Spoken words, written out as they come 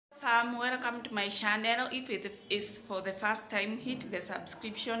to my channel. If it is for the first time, hit the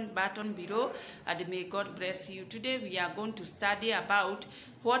subscription button below and may God bless you. Today we are going to study about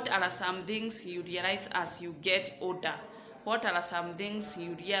what are some things you realize as you get older. What are some things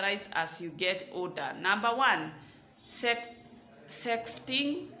you realize as you get older? Number one,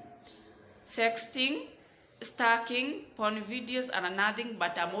 sexting, stalking, porn videos are nothing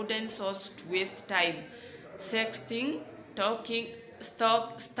but a modern source to waste time. Sexting,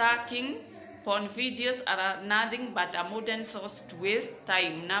 stalking, porn videos are nothing but a modern source to waste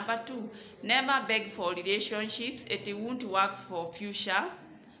time. Number two, never beg for relationships. It won't work for future.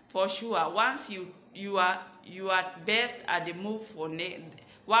 For sure, once you are best at the move for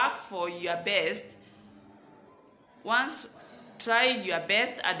work for your best. Once try your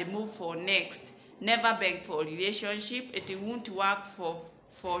best at the move for next. Never beg for relationship. It won't work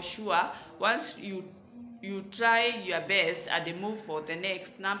for sure. Once you try your best at the move for the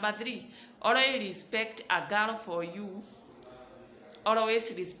next. Number three, always respect a girl for you.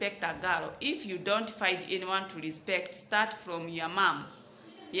 Always respect a girl. If you don't find anyone to respect, start from your mom.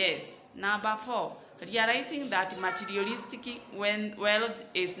 Yes. Number four, realizing that materialistic wealth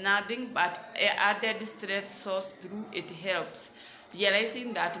is nothing but added stress source through it helps.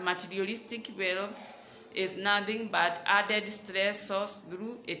 Realizing that materialistic wealth is nothing but added stress source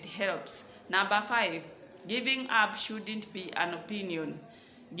through it helps. Number five, giving up shouldn't be an opinion.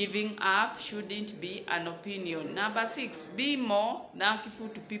 Giving up shouldn't be an opinion. Number six, be more thankful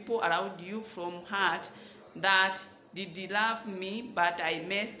to people around you from heart that did love me but I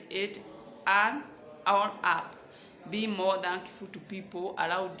messed it all up. Be more thankful to people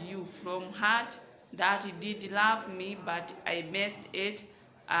around you from heart that did love me but I messed it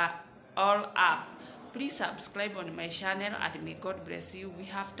all up. Please subscribe on my channel and may God bless you. We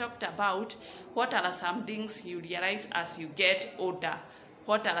have talked about what are some things you realize as you get older.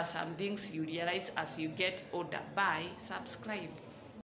 What are some things you realize as you get older? Bye. Subscribe.